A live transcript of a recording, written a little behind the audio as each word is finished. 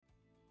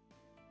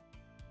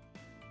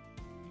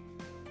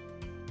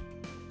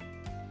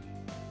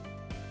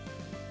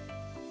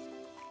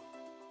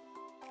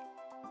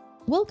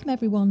Welcome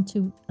everyone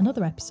to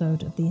another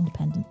episode of the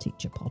Independent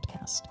Teacher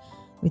Podcast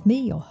with me,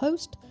 your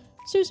host,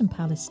 Susan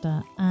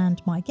Pallister,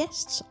 and my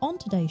guests on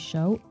today's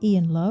show,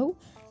 Ian Lowe,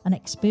 an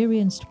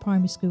experienced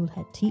primary school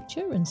head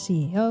teacher and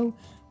CEO,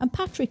 and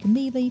Patrick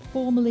Amieli,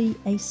 formerly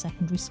a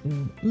secondary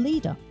school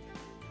leader.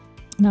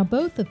 Now,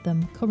 both of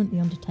them currently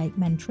undertake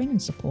mentoring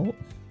and support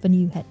for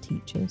new head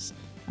teachers,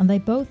 and they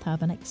both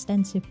have an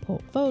extensive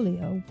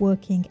portfolio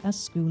working as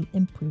school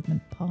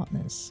improvement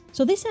partners.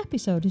 So this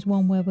episode is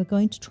one where we're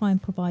going to try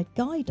and provide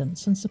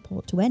guidance and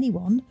support to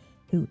anyone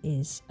who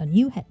is a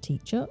new head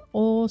teacher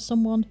or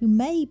someone who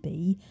may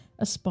be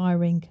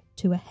aspiring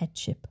to a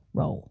headship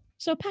role.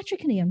 So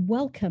Patrick and Ian,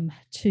 welcome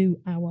to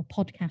our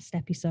podcast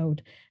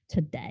episode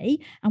today.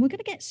 And we're going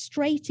to get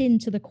straight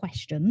into the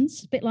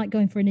questions, a bit like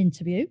going for an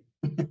interview.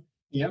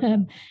 Yep.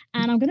 And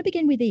I'm going to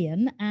begin with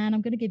Ian, and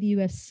I'm going to give you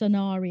a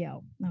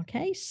scenario.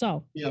 Okay,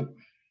 so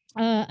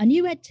a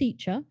new head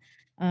teacher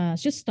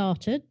has just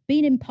started,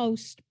 been in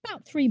post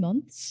about 3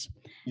 months,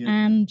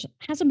 and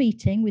has a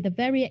meeting with a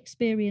very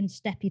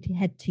experienced deputy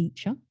head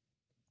teacher.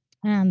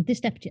 And this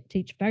deputy head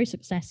teacher, very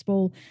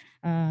successful.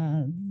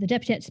 The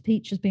deputy head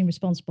teacher has been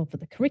responsible for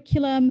the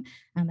curriculum,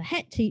 and the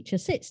head teacher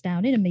sits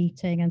down in a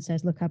meeting and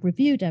says, look, I've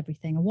reviewed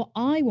everything, and what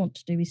I want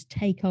to do is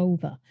take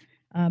over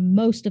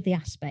most of the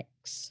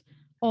aspects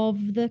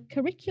of the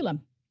curriculum.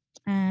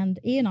 And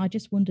Ian, I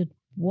just wondered,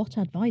 what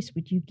advice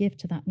would you give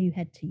to that new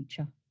head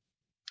teacher?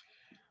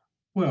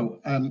 Well,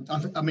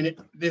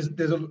 there's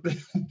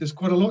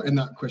quite a lot in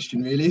that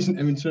question, really, isn't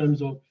there, in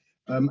terms of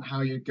how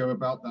you go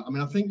about that. I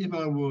mean, I think if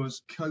I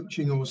was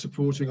coaching or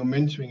supporting or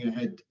mentoring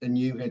a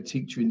new head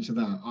teacher into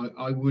that,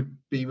 I would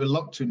be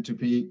reluctant to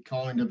be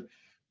kind of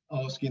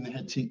asking the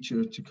head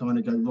teacher to kind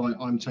of go, right,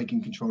 I'm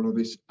taking control of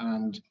this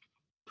and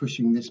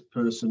pushing this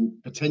person,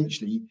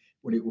 potentially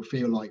what it will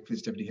feel like for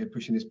this deputy head,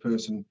 pushing this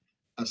person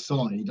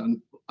aside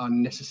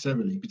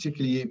unnecessarily,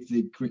 particularly if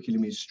the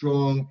curriculum is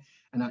strong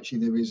and actually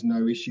there is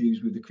no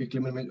issues with the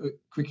curriculum. I mean,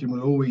 curriculum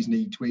will always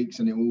need tweaks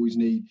and it will always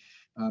need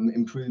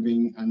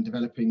improving and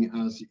developing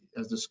as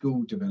the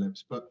school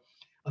develops. But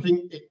I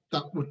think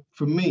that would,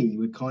 for me,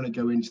 would kind of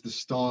go into the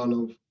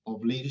style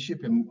of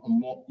leadership and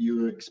what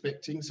you're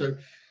expecting. So,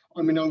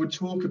 I mean, I would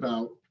talk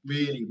about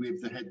really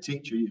with the head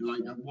teacher, like,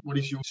 what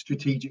is your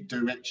strategic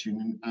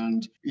direction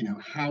and you know,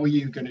 how are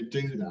you going to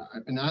do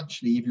that? And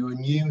actually, if you're a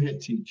new head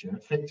teacher,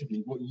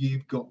 effectively what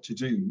you've got to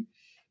do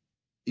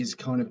is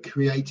kind of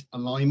create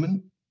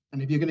alignment.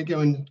 And if you're going to go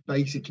and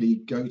basically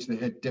go to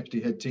the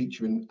deputy head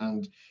teacher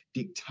and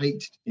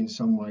dictate in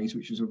some ways,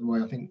 which is the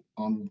way I think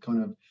I'm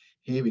kind of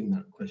hearing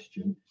that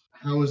question,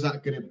 how is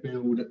that going to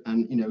build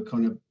and, you know,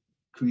 kind of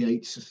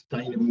create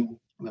sustainable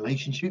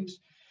relationships?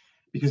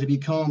 Because if you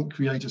can't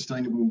create a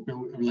sustainable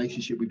build a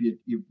relationship with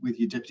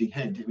your deputy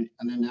head,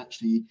 and then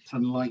actually it's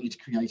unlikely to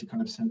create a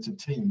kind of sense of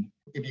team.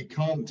 If you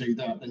can't do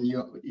that, then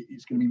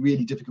it's going to be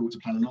really difficult to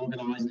plan and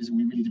organise, and it's going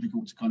to be really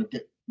difficult to kind of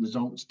get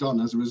results done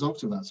as a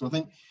result of that. So I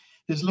think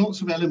there's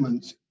lots of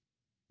elements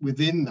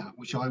within that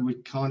which I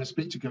would kind of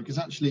speak to, because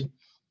actually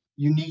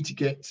you need to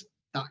get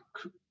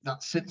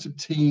that sense of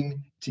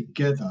team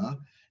together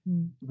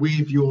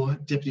with your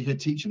deputy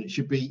head teacher. And it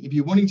should be, if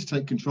you're wanting to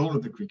take control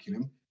of the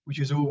curriculum, which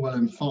is all well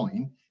and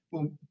fine,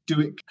 well,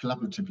 do it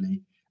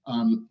collaboratively.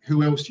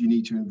 Who else do you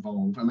need to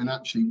involve? I mean,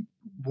 actually,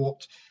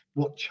 what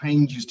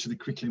changes to the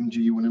curriculum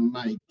do you want to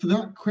make? For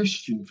that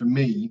question, for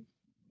me,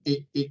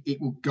 it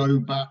will go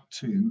back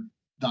to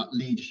that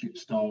leadership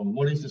style.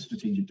 What is the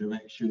strategic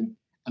direction?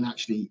 And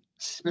actually,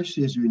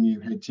 especially as you're a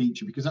new head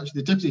teacher, because actually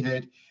the deputy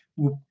head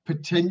will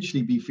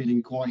potentially be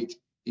feeling quite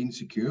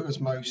insecure, as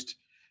most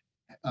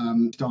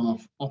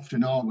staff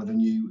often are with a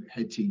new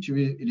head teacher.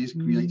 It is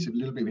creates a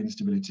little bit of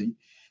instability.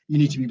 You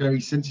need to be very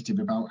sensitive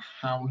about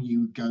how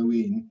you go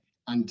in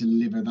and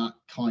deliver that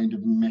kind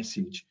of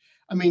message.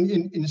 I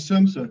mean, in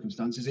some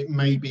circumstances, it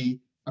may be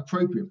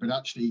appropriate, but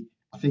actually,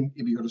 I think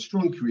if you've got a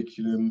strong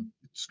curriculum,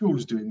 school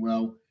is doing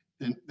well,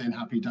 then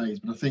happy days.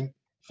 But I think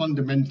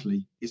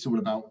fundamentally, it's all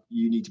about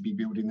you need to be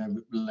building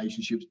them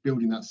relationships,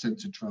 building that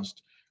sense of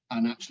trust,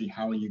 and actually,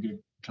 how are you going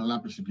to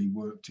collaboratively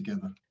work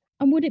together?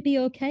 And would it be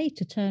okay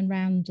to turn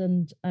around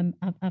and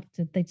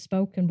after they'd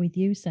spoken with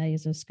you, say,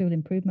 as a school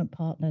improvement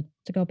partner,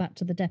 to go back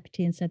to the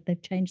deputy and said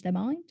they've changed their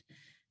mind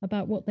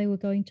about what they were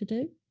going to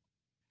do?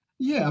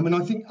 Yeah, I mean,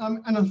 I think,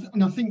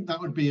 and I think that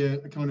would be a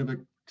kind of a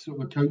sort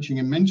of a coaching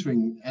and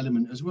mentoring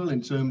element as well,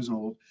 in terms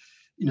of,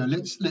 you know,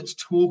 let's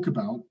talk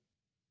about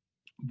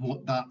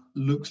what that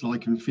looks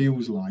like and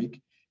feels like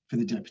for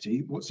the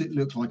deputy. What's it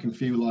look like and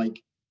feel like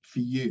for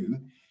you?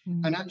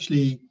 And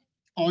actually,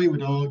 I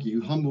would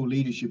argue humble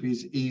leadership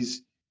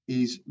is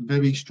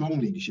very strong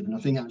leadership. And I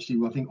think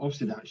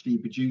Ofsted actually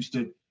produced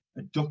a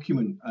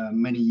document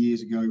many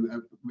years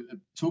ago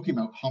talking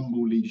about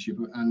humble leadership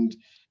and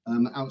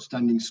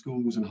outstanding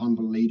schools and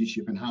humble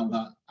leadership and how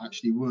that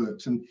actually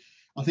works. And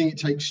I think it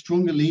takes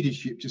stronger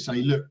leadership to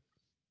say, look,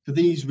 for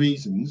these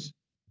reasons,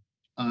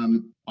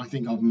 I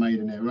think I've made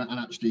an error, and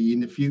actually in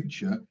the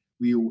future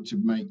we ought to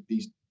make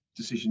these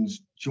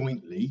decisions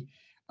jointly.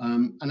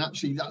 And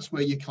actually that's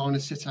where you kind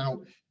of set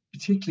out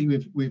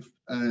particularly with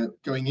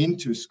going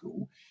into a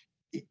school,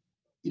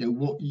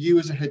 what you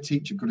as a head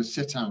teacher got to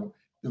set out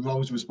the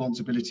roles and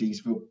responsibilities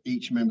for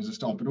each member of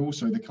staff, but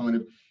also the kind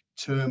of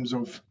terms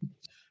of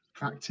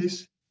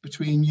practice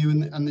between you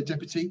and the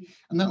deputy,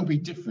 and that will be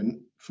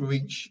different for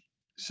each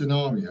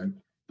scenario.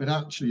 But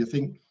actually, I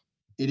think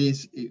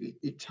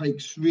it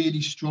takes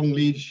really strong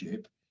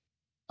leadership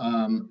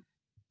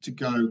to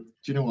go, do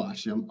you know what,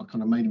 actually, I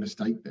kind of made a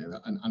mistake there,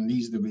 and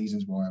these are the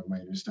reasons why I've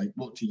made a mistake.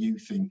 What do you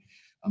think?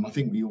 I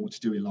think we ought to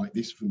do it like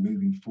this for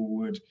moving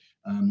forward.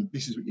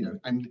 This is,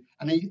 and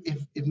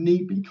if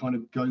need be, kind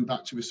of go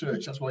back to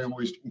research. That's why I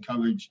always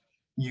encourage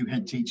new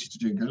head teachers to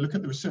do. Go look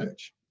at the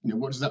research.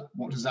 What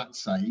does that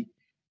say?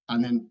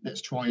 And then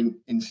let's try and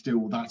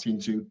instill that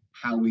into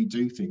how we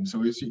do things.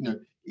 So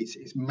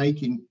it's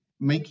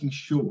making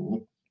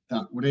sure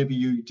that whatever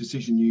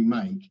decision you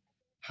make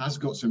has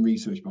got some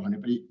research behind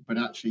it, but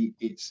actually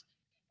it's,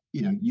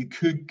 you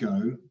could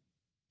go,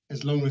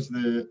 as long as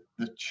the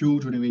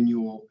children are in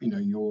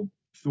your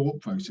thought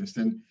process,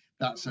 then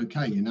that's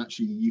okay. And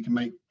actually you can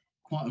make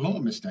quite a lot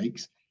of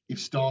mistakes if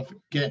staff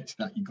get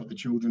that you've got the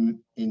children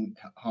in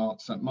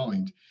hearts and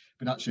mind.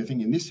 But actually I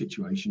think in this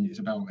situation it's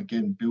about,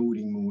 again,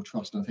 building more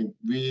trust. And I think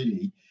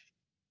really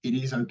it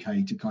is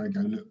okay to kind of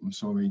go, look, I'm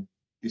sorry,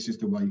 this is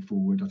the way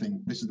forward. I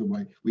think this is the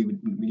way we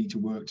need to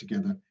work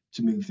together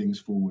to move things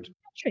forward.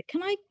 Patrick,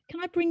 can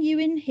I bring you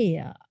in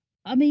here?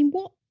 I mean,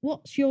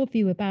 what's your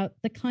view about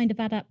the kind of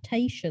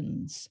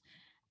adaptations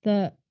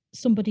that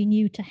somebody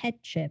new to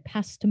headship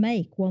has to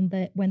make when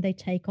they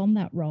take on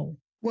that role?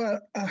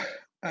 Well,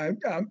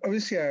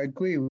 obviously I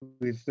agree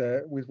with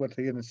what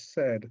Ian has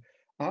said.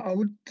 I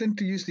would tend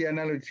to use the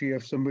analogy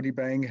of somebody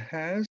buying a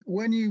house.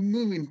 When you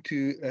move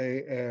into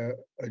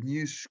a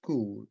new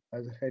school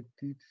as a head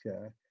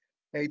teacher,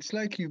 it's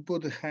like you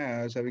bought a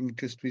house having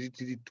just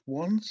visited it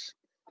once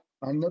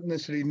and not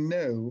necessarily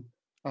know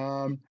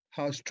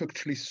how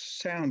structurally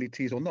sound it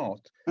is or not.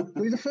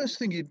 The first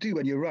thing you do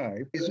when you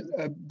arrive is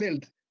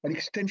build an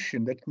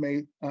extension that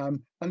may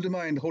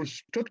undermine the whole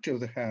structure of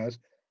the house.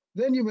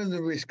 Then you run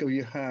the risk of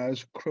your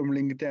house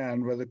crumbling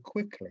down rather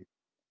quickly.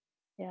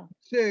 Yeah.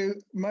 So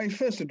my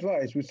first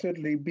advice would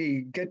certainly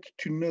be get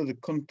to know the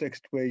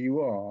context where you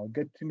are,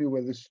 get to know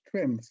where the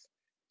strengths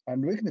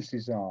and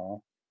weaknesses are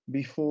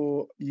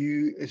before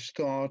you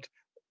start,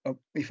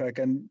 if I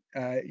can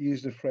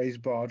use the phrase,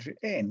 barge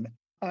in.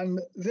 And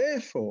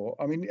therefore,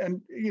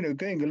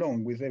 going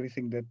along with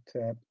everything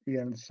that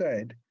Ian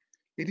said,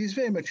 it is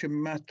very much a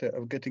matter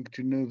of getting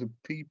to know the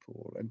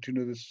people and to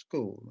know the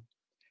school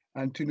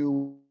and to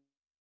know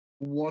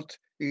what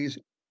is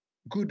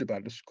good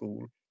about the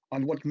school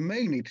and what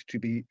may need to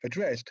be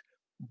addressed.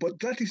 But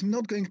that is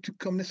not going to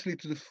come necessarily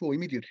to the fore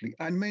immediately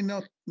and may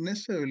not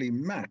necessarily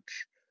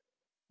match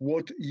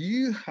what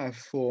you have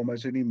formed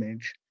as an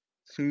image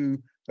through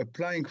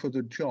applying for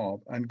the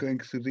job and going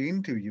through the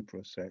interview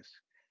process.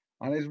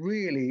 And it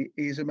really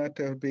is a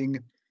matter of being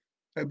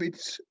a bit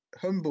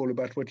humble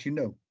about what you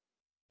know.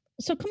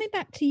 So coming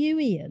back to you,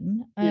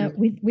 Ian,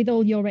 with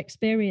all your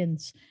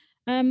experience,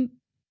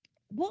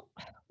 what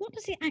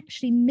does it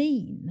actually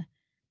mean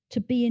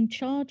to be in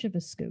charge of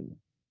a school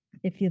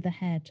if you're the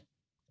head?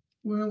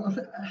 Well,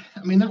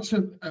 that's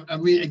a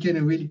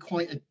really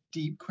quite a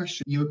deep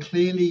question. You're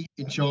clearly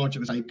in charge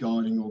of the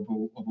safeguarding of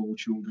all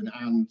children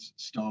and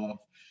staff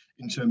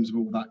in terms of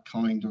all that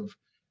kind of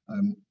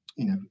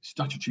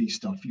statutory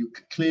stuff.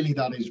 Clearly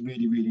that is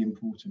really, really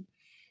important.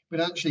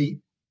 But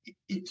actually,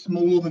 it's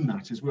more than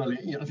that as well.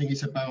 I think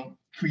it's about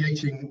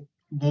creating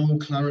role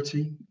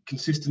clarity,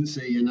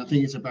 consistency, and I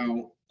think it's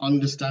about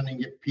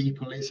understanding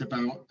people. It's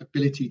about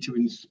ability to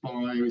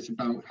inspire. It's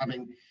about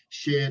having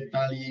shared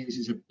values.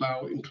 It's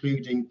about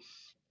including,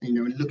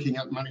 looking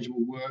at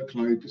manageable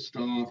workload for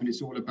staff, and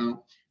it's all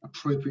about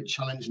appropriate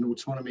challenge and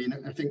autonomy.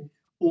 And I think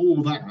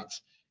all that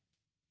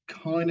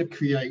kind of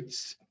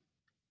creates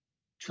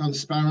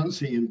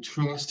transparency and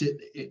trust.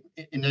 It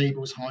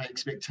enables high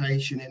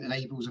expectation. It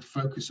enables a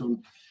focus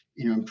on,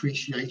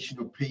 appreciation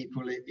of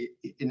people.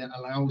 It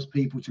allows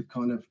people to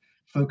kind of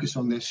focus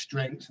on their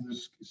strengths and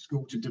the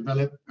school to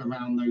develop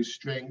around those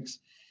strengths.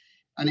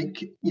 And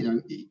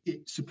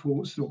it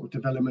supports sort of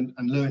development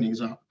and learning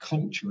as a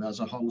culture, as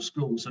a whole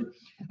school. So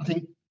I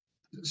think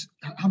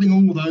having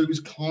all those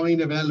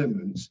kind of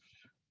elements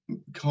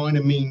kind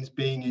of means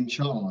being in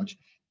charge.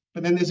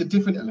 But then there's a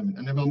different element,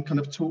 and everyone kind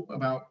of talk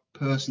about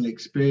personal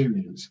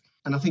experience.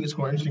 And I think it's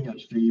quite interesting,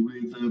 actually,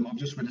 with I've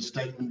just read a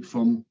statement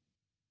from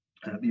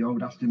the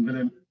old Aston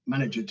Villa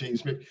manager, Dean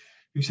Smith,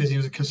 who says he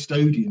was a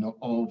custodian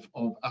of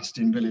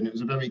Aston Villa. And it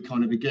was a very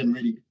kind of, again,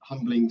 really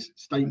humbling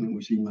statement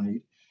which he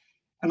made.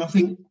 And I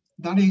think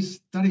that is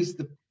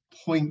the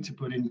point to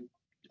put in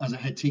as a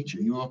head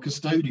teacher. You are a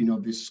custodian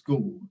of this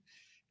school.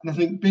 And I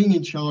think being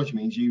in charge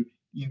means you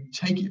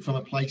take it from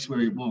a place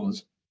where it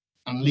was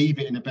and leave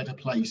it in a better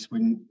place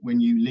when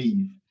you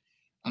leave.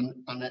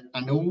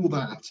 And all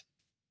that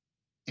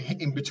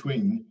in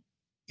between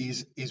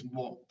is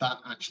what that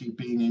actually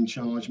being in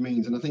charge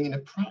means. And I think in a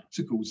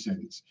practical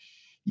sense,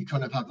 you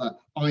kind of have that,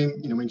 I'm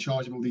in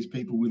charge of all these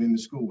people within the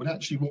school. But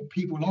actually what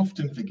people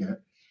often forget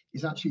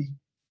is actually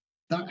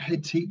that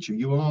head teacher.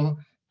 You are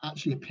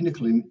actually a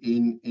pinnacle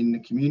in the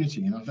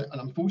community, and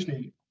and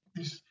unfortunately,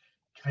 this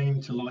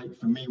came to light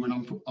for me when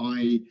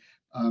I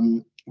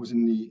was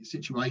in the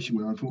situation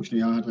where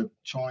unfortunately I had a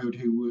child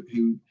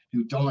who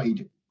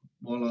died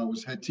while I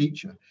was head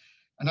teacher,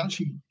 and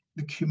actually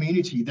the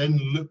community then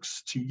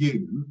looks to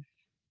you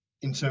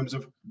in terms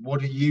of what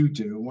do you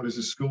do and what does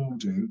the school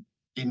do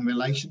in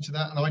relation to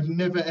that. And I'd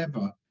never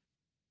ever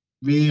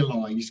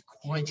realised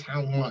quite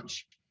how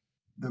much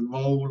the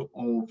role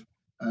of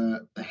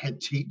the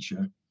head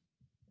teacher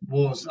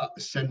was at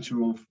the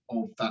centre of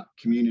that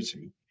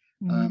community.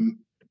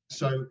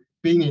 So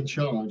being in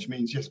charge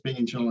means just being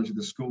in charge of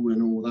the school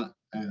and all that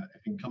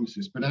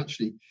encompasses. But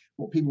actually,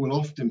 what people will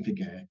often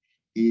forget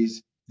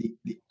is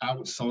the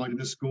outside of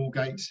the school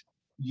gates.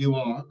 You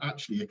are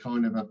actually a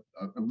kind of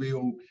a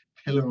real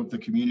pillar of the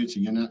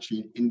community, and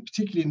actually,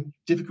 particularly in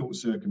difficult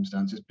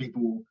circumstances,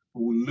 people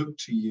will look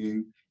to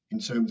you in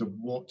terms of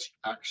what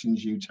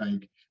actions you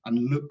take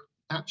and look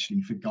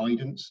actually for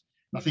guidance.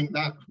 And I think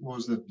that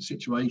was the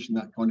situation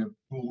that kind of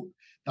brought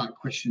that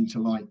question to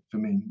light for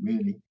me,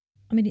 really.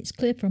 I mean, it's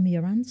clear from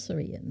your answer,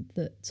 Ian,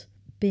 that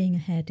being a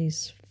head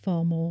is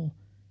far more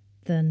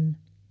than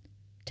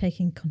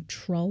taking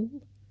control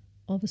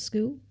of a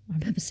school. I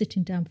remember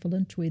sitting down for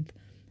lunch with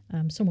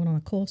someone on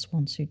a course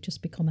once who'd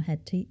just become a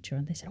head teacher,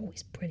 and they said, "Oh,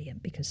 it's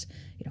brilliant because,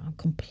 I'm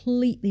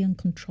completely in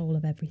control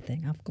of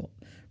everything. I've got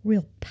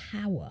real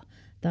power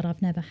that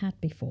I've never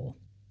had before."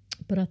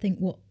 But I think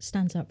what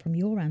stands out from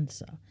your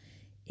answer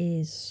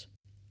is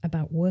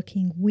about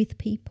working with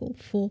people,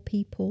 for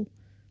people,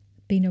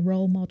 being a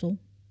role model,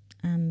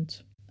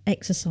 and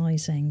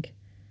exercising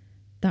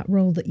that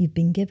role that you've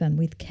been given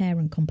with care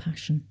and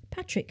compassion.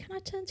 Patrick, can I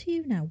turn to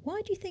you now?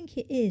 Why do you think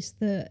it is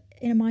that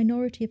in a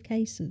minority of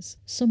cases,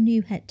 some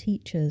new head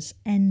teachers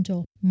end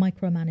up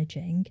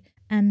micromanaging?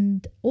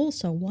 And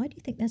also, why do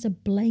you think there's a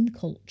blame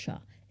culture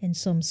in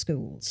some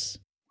schools?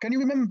 Can you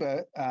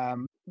remember,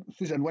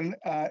 Susan, when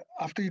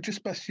after you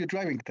just passed your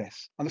driving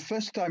test, and the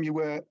first time you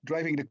were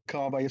driving the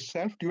car by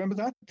yourself, do you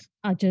remember that?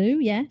 I do,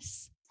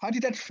 yes. How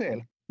did that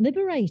feel?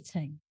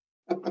 Liberating.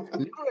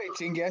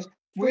 Liberating, yes.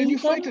 Were you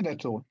frightened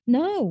at all?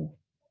 No,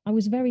 I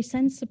was very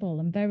sensible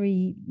and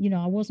very,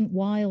 I wasn't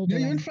wild. No,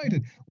 you weren't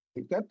frightened.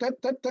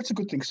 That's a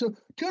good thing. So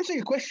to answer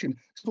your question,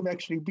 some will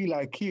actually be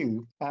like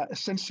you,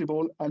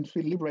 sensible and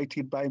feel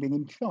liberated by being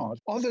in charge.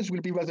 Others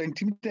will be rather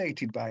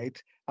intimidated by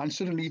it and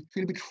suddenly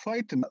feel a bit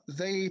frightened.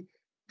 They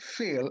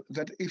feel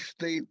that if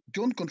they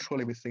don't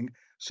control everything,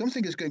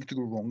 something is going to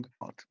go wrong.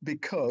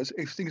 Because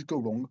if things go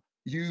wrong,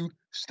 you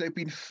step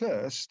in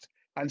first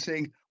and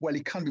saying, well,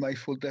 it can't be my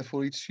fault,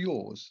 therefore it's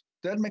yours.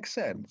 That makes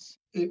sense.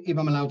 If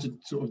I'm allowed to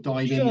sort of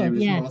dive in there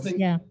as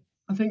well,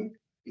 I think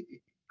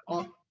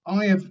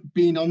I have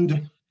been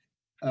under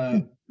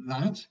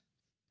that,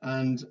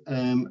 and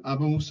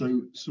I've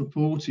also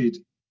supported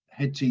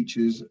head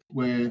teachers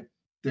where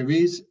there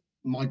is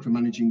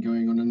micromanaging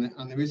going on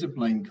and there is a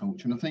blame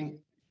culture. And I think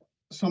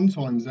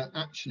sometimes that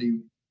actually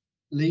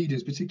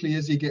leaders, particularly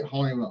as you get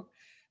higher up,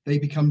 they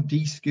become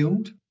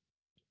de-skilled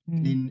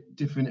in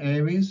different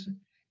areas.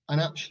 And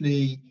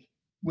actually,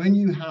 when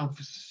you have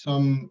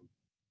some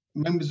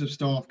members of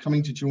staff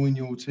coming to join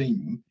your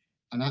team,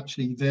 and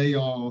actually they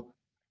are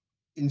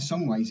in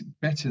some ways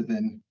better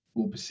than,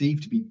 or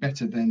perceived to be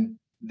better than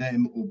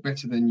them or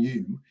better than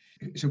you,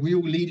 it's a real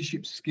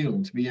leadership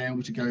skill to be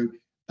able to go,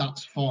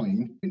 that's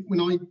fine. When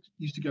I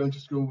used to go into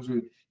schools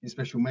in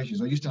special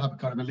measures, I used to have a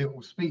kind of a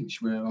little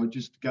speech where I'd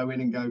just go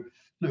in and go,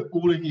 look,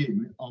 all of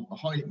you are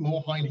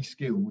more highly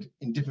skilled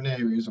in different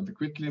areas of the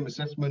curriculum,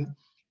 assessment,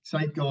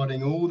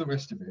 safeguarding, all the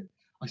rest of it.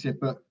 I said,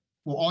 but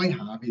what I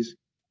have is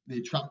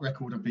the track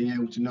record of being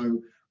able to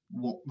know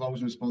what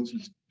roles and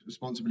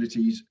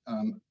responsibilities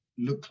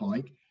look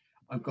like.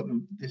 I've got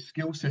the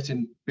skill set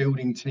in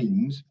building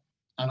teams,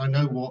 and I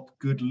know what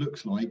good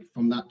looks like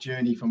from that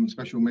journey from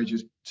special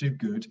measures to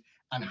good,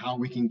 and how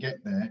we can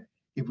get there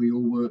if we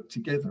all work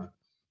together.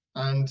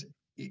 And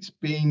it's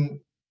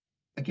been,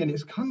 again,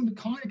 it's kind of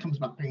comes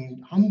back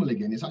being humble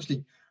again. It's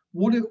actually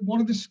what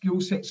are the skill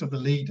sets of the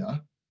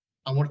leader,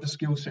 and what are the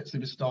skill sets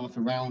of the staff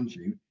around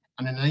you,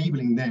 and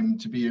enabling them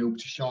to be able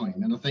to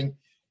shine. And I think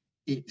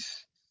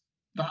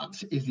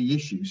that is the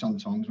issue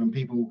sometimes, when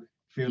people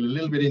feel a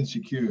little bit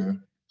insecure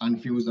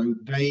and feel as though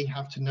they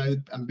have to know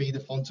and be the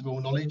font of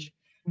all knowledge,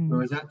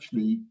 whereas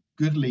actually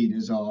good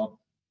leaders are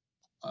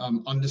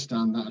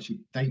understand that actually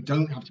they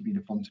don't have to be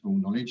the font of all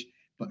knowledge,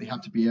 but they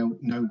have to be able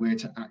to know where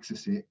to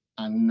access it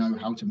and know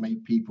how to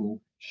make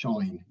people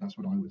shine. That's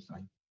what I would say.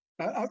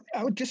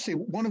 I would just say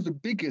one of the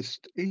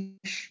biggest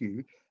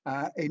issue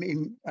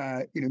in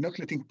not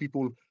letting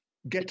people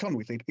get on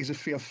with it is a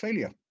fear of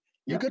failure.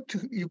 Yeah.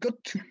 You've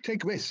got to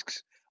take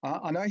risks,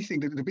 and I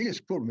think that the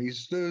biggest problem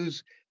is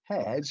those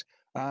heads.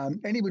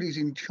 Anybody who's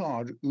in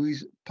charge who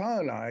is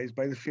paralyzed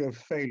by the fear of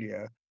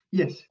failure.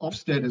 Yes,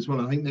 Ofsted as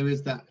well. I think there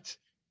is that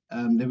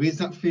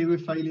fear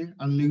of failure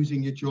and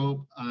losing your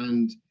job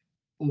and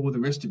all the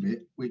rest of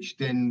it, which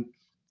then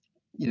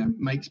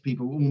makes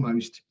people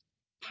almost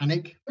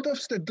panic. What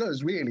Ofsted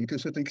does really, to a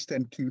certain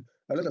extent, to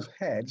a lot of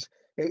heads,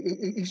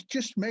 it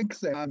just makes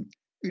them,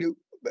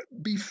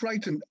 be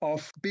frightened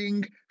of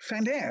being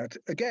found out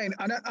again.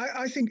 And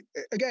I think,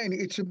 again,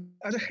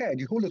 as a head,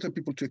 you hold a lot of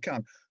people to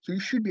account. So you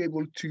should be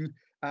able to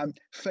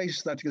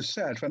face that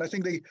yourself. And I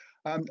think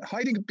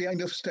hiding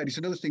behind Ofsted is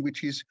another thing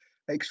which is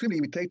extremely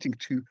irritating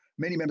to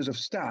many members of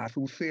staff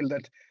who feel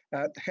that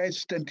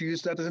heads tend to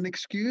use that as an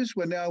excuse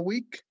when they are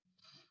weak.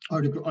 I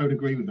would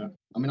agree with that.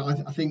 I mean,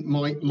 I think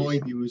my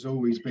view has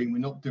always been, we're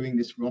not doing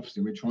this for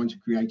Ofsted. We're trying to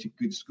create a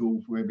good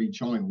school for every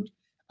child,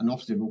 and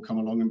Ofsted will come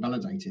along and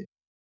validate it.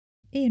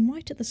 Ian,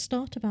 right at the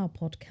start of our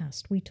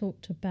podcast, we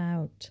talked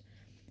about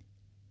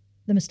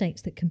the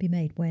mistakes that can be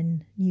made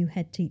when new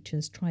head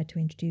teachers try to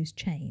introduce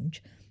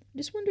change. I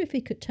just wonder if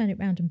we could turn it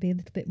around and be a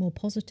little bit more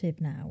positive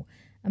now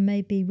and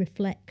maybe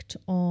reflect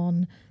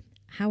on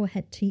how a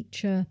head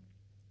teacher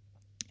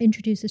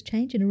introduces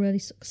change in a really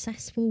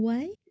successful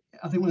way.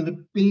 I think one of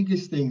the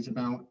biggest things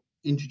about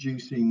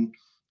introducing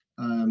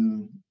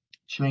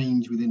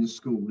change within a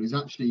school is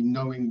actually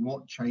knowing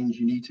what change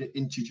you need to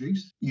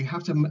introduce. You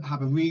have to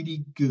have a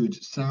really good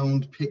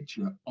sound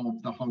picture of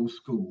the whole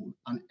school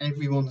and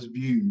everyone's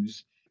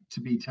views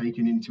to be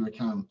taken into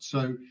account.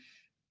 So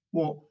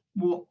what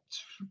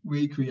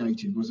we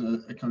created was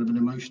a kind of an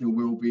emotional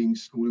wellbeing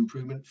school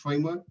improvement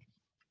framework,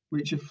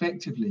 which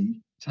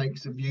effectively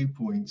takes the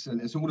viewpoints, and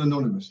it's all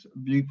anonymous,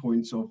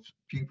 viewpoints of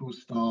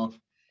pupils, staff,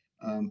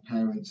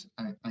 parents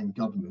and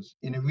governors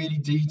in a really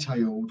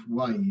detailed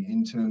way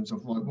in terms of,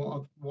 right,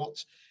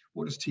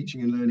 what does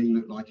teaching and learning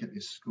look like at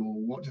this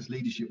school? What does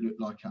leadership look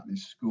like at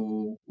this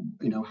school?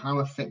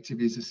 How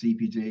effective is the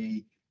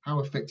CPD? How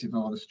effective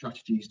are the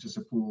strategies to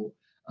support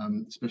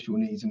special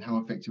needs, and how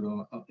effective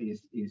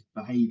is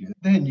behaviour?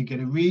 Then you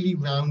get a really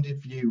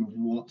rounded view of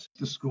what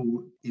the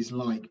school is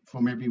like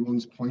from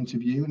everyone's point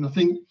of view. And I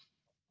think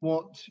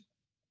what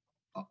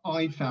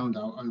I found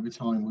out over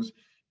time was,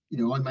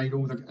 I made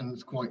and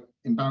it's quite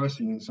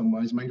embarrassing in some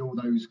ways, made all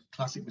those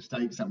classic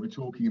mistakes that we're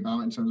talking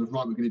about in terms of,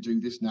 right, we're going to do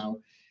this now,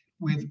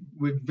 with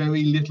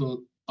very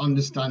little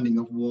understanding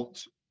of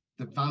what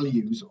the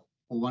values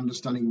or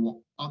understanding what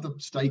other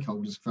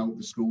stakeholders felt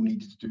the school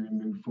needed to do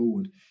and move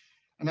forward.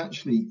 And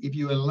actually, if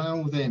you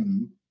allow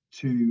them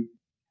to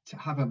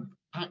have an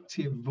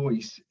active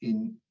voice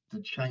in the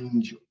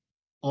change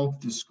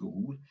of the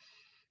school,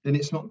 then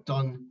it's not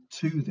done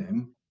to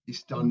them,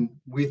 it's done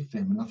with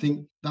them. And I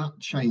think that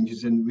change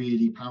is then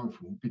really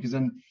powerful, because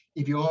then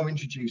if you are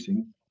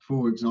introducing,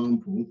 for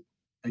example,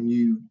 a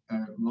new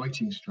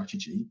writing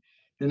strategy,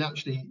 then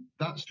actually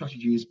that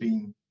strategy is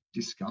being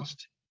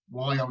discussed.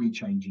 Why are we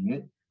changing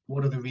it?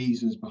 What are the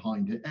reasons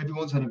behind it?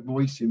 Everyone's had a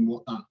voice in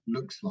what that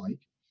looks like.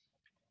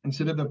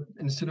 Instead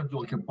of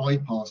like a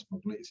bypass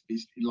model,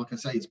 it's like I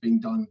say, it's being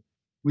done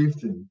with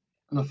them.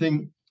 And I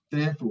think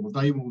therefore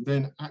they will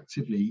then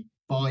actively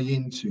buy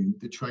into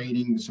the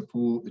training, the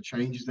support, the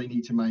changes they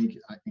need to make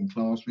in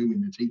classroom,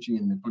 in the teaching,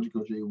 in the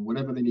pedagogy, or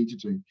whatever they need to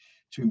do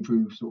to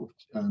improve sort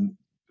of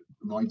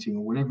writing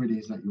or whatever it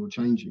is that you're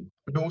changing.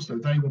 But also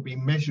they will be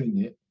measuring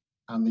it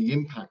and the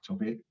impact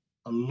of it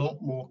a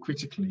lot more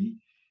critically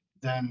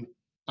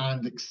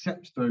and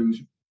accept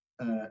those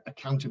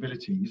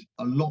accountabilities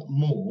a lot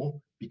more,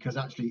 because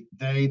actually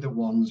they're the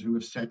ones who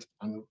have set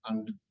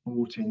and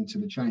bought into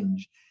the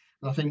change.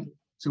 And I think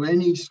so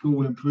any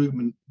school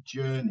improvement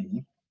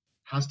journey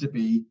has to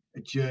be a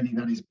journey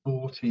that is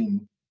bought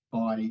in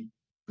by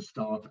the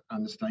staff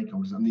and the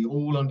stakeholders, and they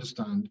all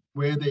understand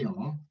where they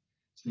are,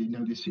 so they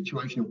know the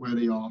situation of where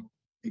they are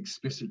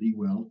explicitly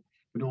well,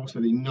 but also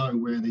they know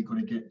where they've got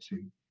to get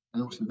to,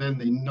 and also then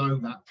they know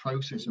that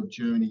process of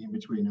journey in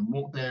between and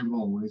what their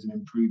role is in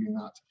improving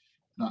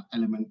that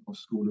element of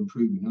school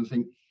improvement. And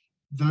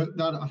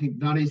I think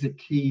that is a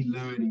key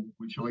learning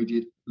which I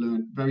did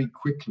learn very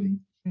quickly.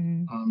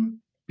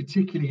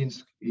 Particularly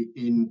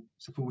in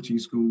supporting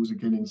schools,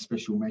 again, in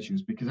special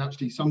measures, because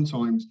actually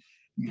sometimes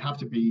you have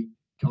to be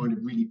kind of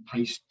really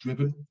pace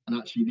driven, and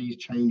actually these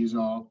changes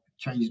are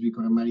changes we've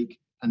got to make,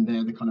 and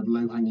they're the kind of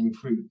low hanging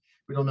fruit.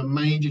 But on the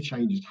major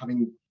changes,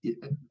 having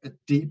a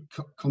deep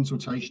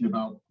consultation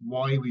about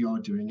why we are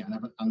doing it,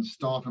 and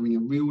staff having a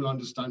real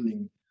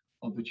understanding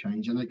of the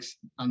change,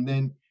 and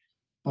then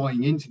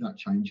buying into that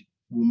change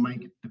will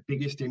make the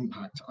biggest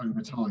impact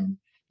over time.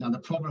 Now the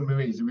problem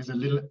is there is a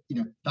little,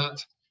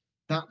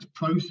 that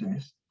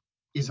process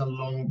is a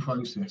long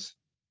process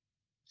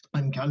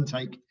and can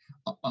take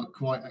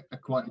quite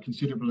a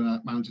considerable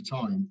amount of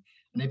time.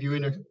 And if you're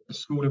in a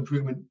school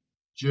improvement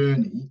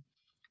journey,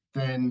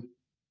 then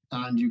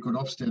and you've got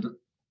Ofsted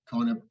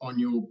kind of on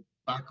your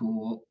back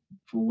or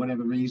for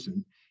whatever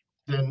reason,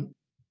 then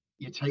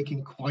you're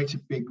taking quite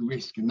a big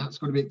risk, and that's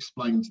got to be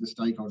explained to the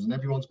stakeholders, and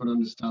everyone's got to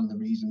understand the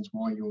reasons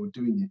why you're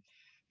doing it.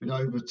 But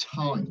over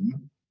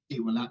time,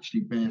 it will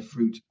actually bear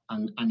fruit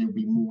and it'll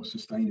be more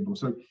sustainable.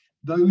 So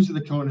those are the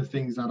kind of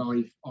things that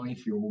I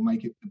feel will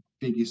make it the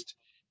biggest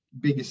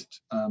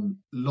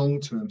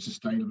long-term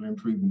sustainable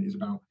improvement, is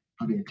about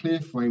having a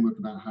clear framework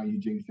about how you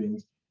do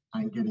things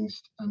and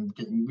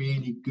getting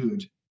really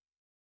good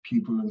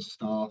pupil and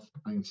staff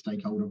and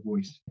stakeholder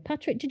voice.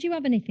 Patrick, did you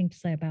have anything to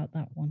say about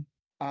that one?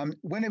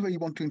 whenever you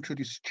want to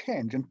introduce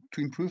change and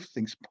to improve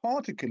things,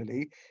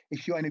 particularly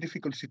if you're in a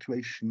difficult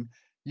situation,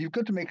 you've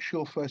got to make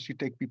sure first you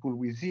take people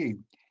with you.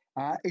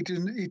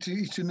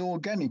 It's an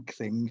organic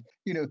thing.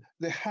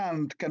 The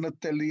hand cannot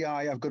tell the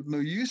eye, I've got no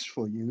use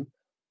for you,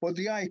 but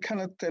the eye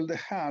cannot tell the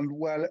hand,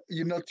 well,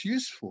 you're not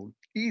useful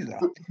either.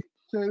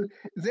 So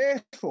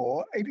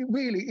therefore, it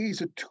really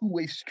is a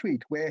two-way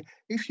street where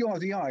if you are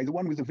the eye, the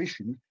one with the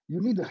vision,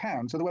 you need the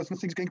hands, otherwise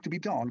nothing's going to be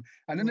done.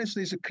 And unless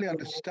there's a clear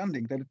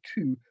understanding that the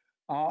two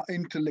are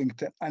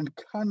interlinked and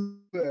can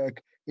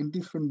work in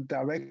different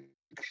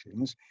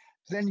directions,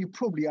 then you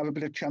probably have a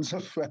better chance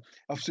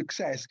of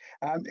success.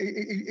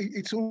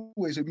 It's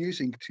always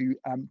amusing to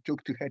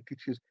talk to head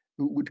teachers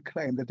who would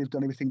claim that they've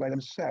done everything by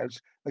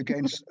themselves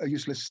against a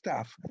useless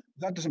staff.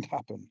 That doesn't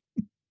happen.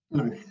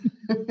 No.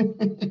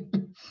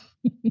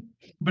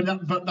 But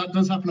that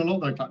does happen a lot,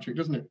 though, Patrick,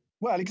 doesn't it?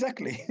 Well,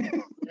 exactly.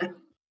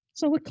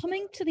 So we're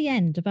coming to the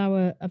end of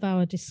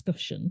our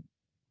discussion.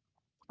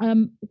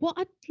 What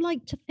I'd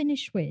like to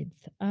finish with: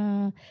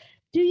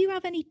 do you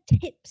have any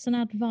tips and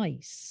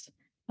advice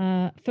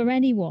for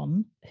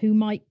anyone who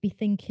might be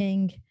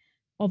thinking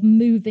of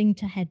moving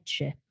to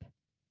headship?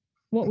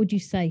 What would you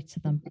say to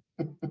them?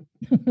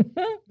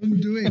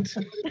 Don't do it.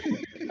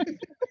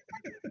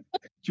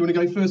 Do you want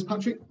to go first,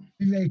 Patrick?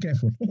 Be very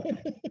careful.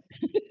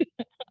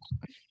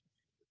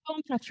 Go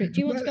on, Patrick. Do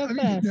you want to go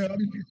first?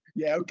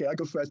 Yeah, okay, I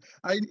go first.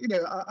 I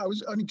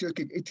was only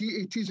joking. It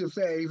is a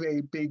very,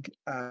 very big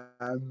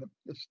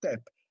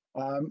step,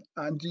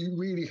 and you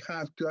really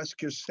have to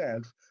ask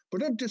yourself,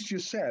 but not just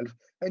yourself,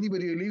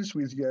 anybody who lives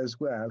with you as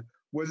well,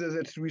 whether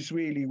that is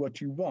really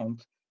what you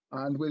want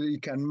and whether you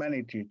can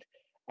manage it.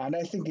 And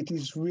I think it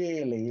is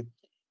really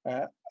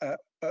a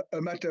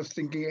matter of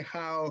thinking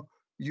how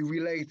you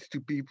relate to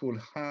people,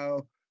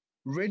 how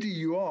ready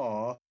you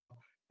are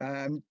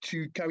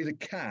to carry the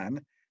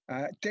can,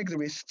 take the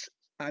risks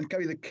and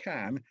carry the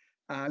can,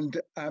 and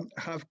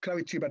have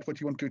clarity about what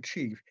you want to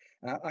achieve.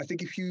 I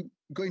think if you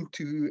go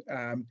into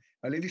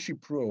a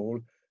leadership role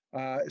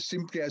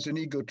simply as an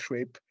ego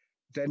trip,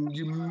 then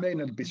you may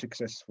not be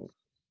successful.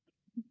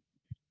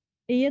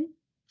 Ian?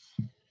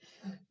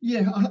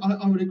 Yeah,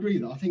 I would agree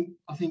that I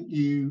think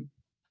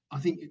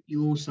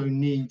you also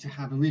need to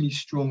have a really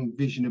strong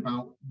vision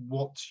about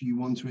what you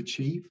want to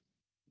achieve,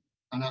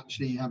 and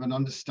actually have an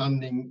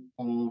understanding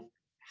of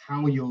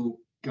how you're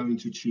going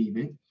to achieve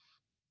it.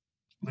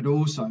 But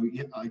also,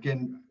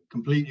 again,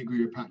 completely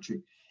agree with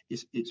Patrick.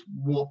 It's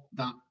what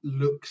that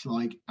looks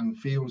like and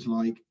feels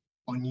like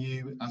on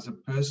you as a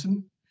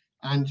person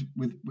and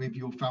with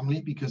your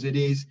family, because it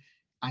is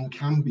and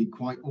can be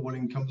quite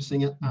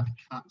all-encompassing at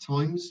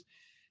times.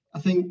 I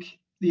think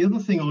the other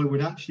thing I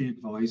would actually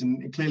advise,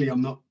 and clearly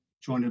I'm not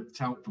trying to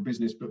tout for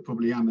business, but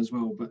probably am as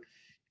well, but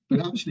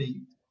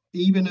actually,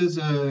 even as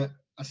a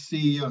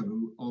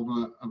CEO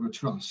of a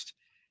trust,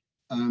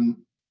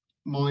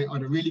 I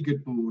had a really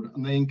good board,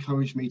 and they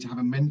encouraged me to have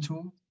a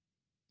mentor,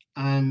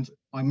 and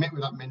I met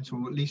with that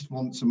mentor at least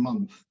once a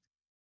month,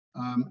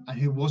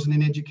 who wasn't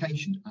in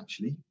education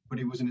actually, but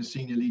he was in a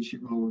senior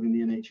leadership role within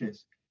the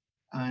NHS,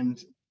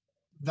 and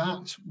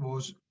that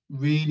was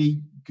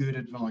really good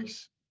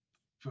advice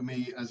for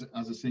me as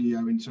a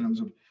CEO in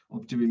terms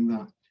of doing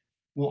that.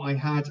 What I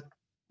had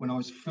when I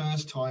was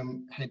first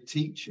time head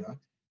teacher,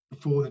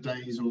 before the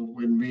days of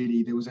when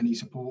really there was any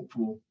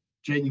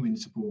genuine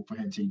support for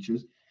head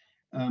teachers,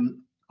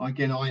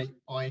 again,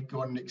 I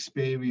got an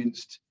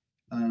experienced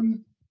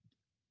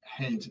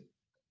head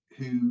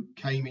who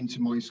came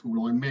into my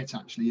school. I met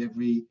actually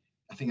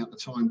I think at the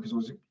time,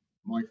 because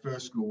my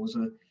first school was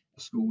a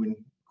school in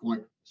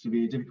quite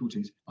severe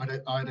difficulties. I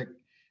had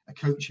a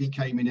coach. He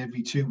came in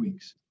every 2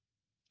 weeks,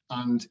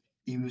 and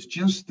he was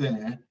just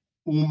there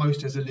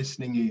almost as a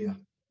listening ear,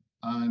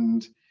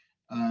 and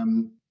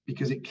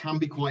because it can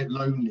be quite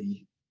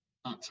lonely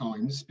at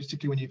times,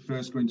 particularly when you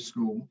first go into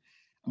school.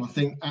 And I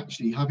think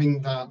actually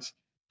having that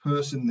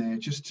person there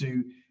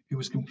who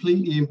was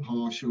completely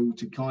impartial,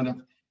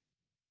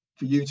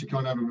 for you to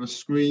kind of have a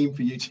scream,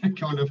 for you to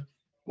kind of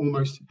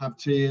almost have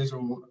tears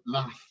or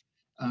laugh,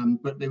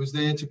 but they was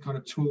there to kind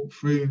of talk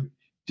through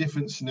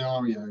different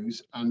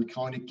scenarios and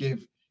kind of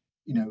give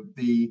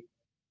the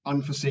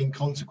unforeseen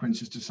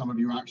consequences to some of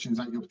your actions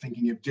that you're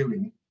thinking of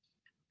doing,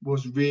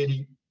 was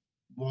really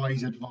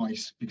wise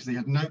advice, because they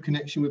had no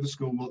connection with the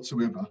school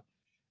whatsoever,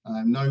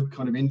 no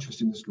kind of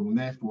interest in the school, and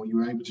therefore you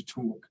were able to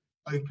talk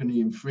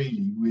openly and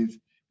freely with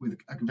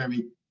a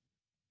very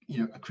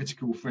a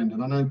critical friend.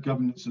 And I know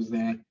governance is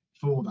there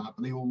for that,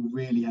 but they all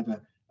really have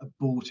a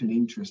bought-in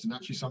interest, and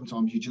actually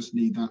sometimes you just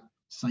need that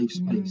safe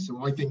space.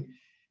 So I think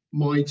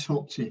my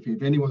top tip,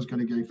 if anyone's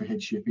going to go for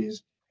headship,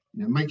 is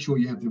make sure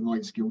you have the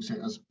right skill set,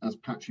 as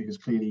Patrick has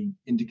clearly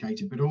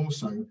indicated, but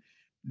also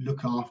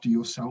look after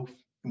yourself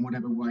in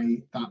whatever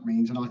way that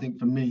means. And I think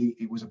for me,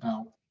 it was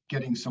about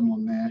getting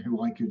someone there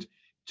who I could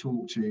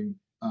talk to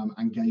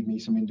and gave me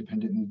some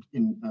independent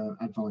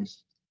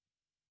advice.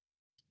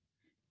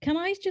 Can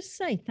I just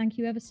say thank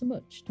you ever so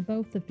much to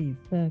both of you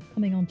for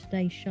coming on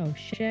today's show,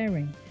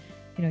 sharing,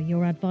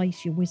 your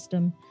advice, your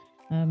wisdom,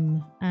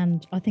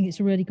 And I think it's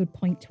a really good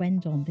point to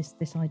end on,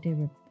 this idea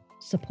of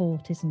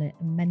support, isn't it?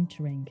 And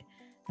mentoring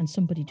and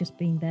somebody just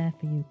being there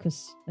for you.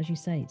 Because, as you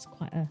say, it's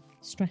quite a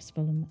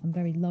stressful and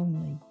very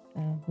lonely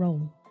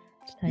role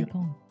to take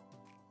on.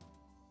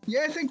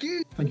 Yeah, thank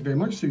you. Thank you very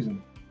much,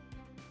 Susan.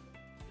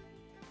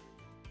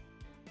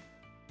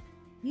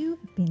 You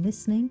have been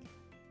listening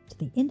to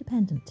The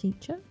Independent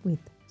Teacher with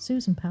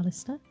Susan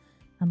Pallister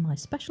and my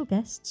special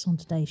guests on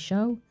today's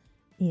show,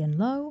 Ian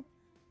Lowe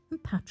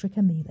and Patrick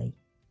Amieli.